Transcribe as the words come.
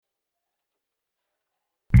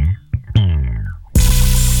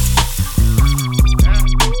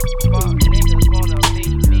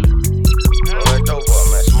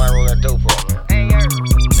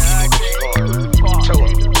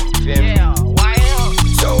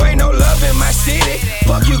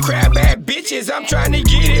bitches, I'm trying to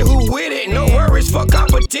get it. Who with it? No worries for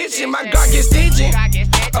competition. My Glock is stingy.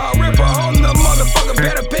 Rip a hole in the motherfucker,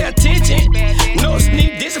 better pay attention. No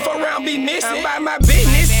sneak dissing for round be missing. I'm by my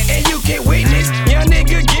business, and you can witness. Young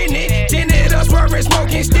nigga getting it. Tinted up, swerving,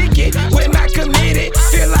 smoking, sticky. With my committed,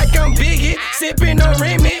 feel like I'm bigot. Sipping on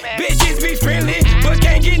Remy. Bitches be friendly, but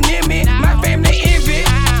can't get near me. My family envy.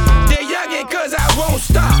 They youngin' cause I won't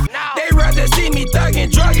stop. They rather see me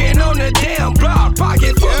thuggin', drugging on the damn block.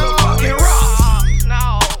 Pocket full of fucking rocks.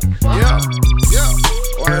 Yeah.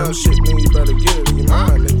 Wild shit, man, you better get it in your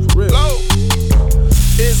mind, nigga, for real.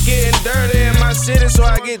 It's getting dirty in my city, so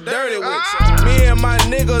I get dirty with it. Me and my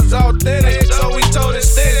niggas authentic, so we told it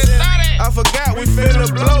steady. I forgot we finna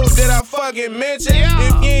blow, did I fucking mention?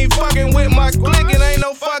 If you ain't fucking with my clique, it ain't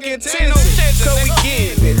no fucking tension. So we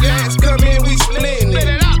getting it, gas come in, we splitting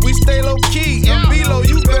it. We stay low key, and below,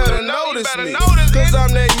 you better notice me. Cause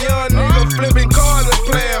I'm that young nigga flipping cars and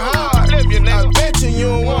playing hard. I bet you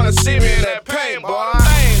don't wanna see me in that paint, boy.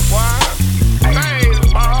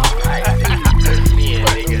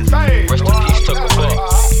 Rest in peace, Tucker Buck.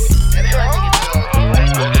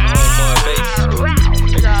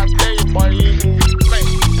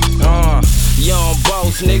 Young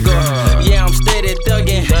boss, nigga. Yeah, I'm steady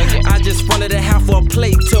thuggin'. I just fronted a half a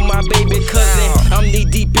plate to my baby cousin. I'm knee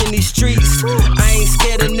deep in these streets. I ain't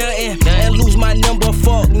scared of nothing. And lose my number,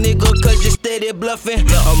 fuck, nigga, cause you steady bluffing.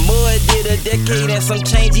 A mud did a decade and some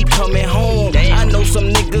change, he coming home. I know some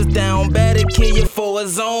niggas down bad to kill you for a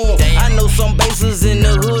zone. I know some bases in the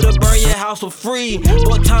hood to burn your house for free.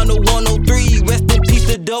 What time to 103? Rest in peace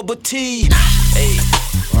to Double T. Hey.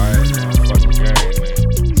 Alright, motherfucking game,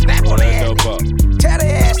 man. Snap on their dope up. Tell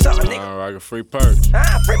their ass something, nigga. Like a free perk.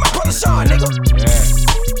 Free my brother Sean, nigga.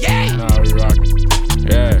 Yeah. Nah, we rockin'.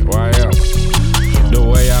 Yeah, YM. The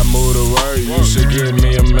way I move the word, you should give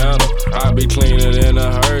me a medal. I be cleaner than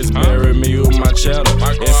a hearse, bury me with my cheddar.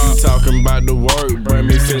 If you talking about the work, bring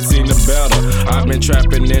me 15 the better. I been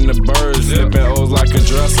trapping in the birds, flipping O's like a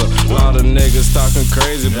dresser. Lot of niggas talking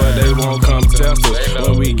crazy, but they won't come test us.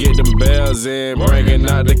 When we get them bells in, bringing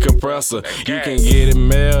out the compressor. You can get it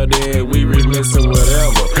mailed in, we remixing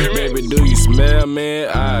whatever. Baby, do you smell me?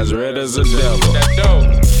 Eyes red as a devil.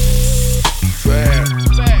 Fat.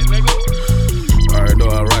 Alright, know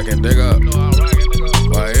I rockin', dig up.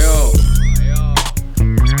 Why, yo.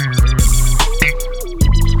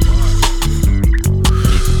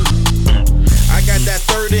 I got that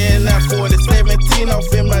 30 and that 40, 17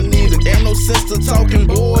 off in my needle. Ain't no sense to talking,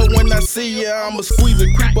 boy. When I see ya, I'ma squeeze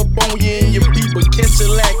it, creep up on you in your beeper, catch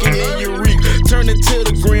you lacking in your reap, turn it to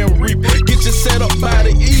the Grim Reap, get you set up by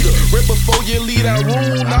the eater. Right before you leave that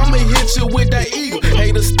room, I'ma hit you with that eagle.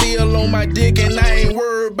 Haters still on my dick and I ain't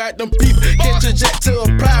worried about them people. Catch a jet to a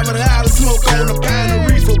private island, smoke on a pine of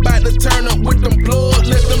reefer. About to turn up with them blood,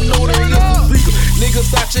 let them know that it's illegal. Niggas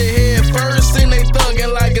out your head first and they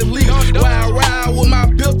thuggin' like a leader. While I ride with my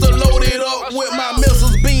pistol loaded up with my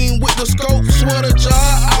missiles, beam with the scope, swear to God,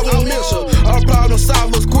 I won't miss her. All problem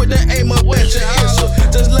solvers quit to aim up at your issue.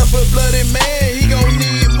 Just left a bloody man, he gon'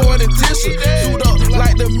 need more than tissue. Suit up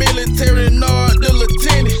like the military, Nard, the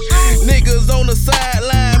lieutenant. Niggas on the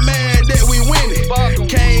sideline, mad that we winning.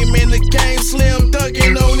 Came in the game, slim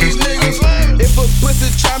dunking on these niggas. If a pussy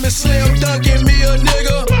try me, slim dunking me a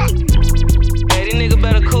nigga. Hey, these niggas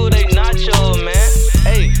better cool they nacho, man.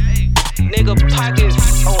 Hey, nigga pockets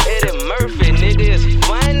on Eddie Murphy, nigga is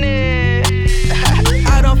funny.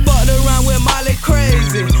 I done fucked around with Molly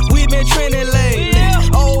crazy. We been trending lately.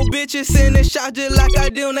 Old bitches sending shots just like I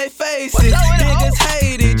do on they faces. Niggas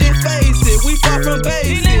hate it, just face it. We far from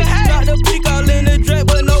basic. Got the peak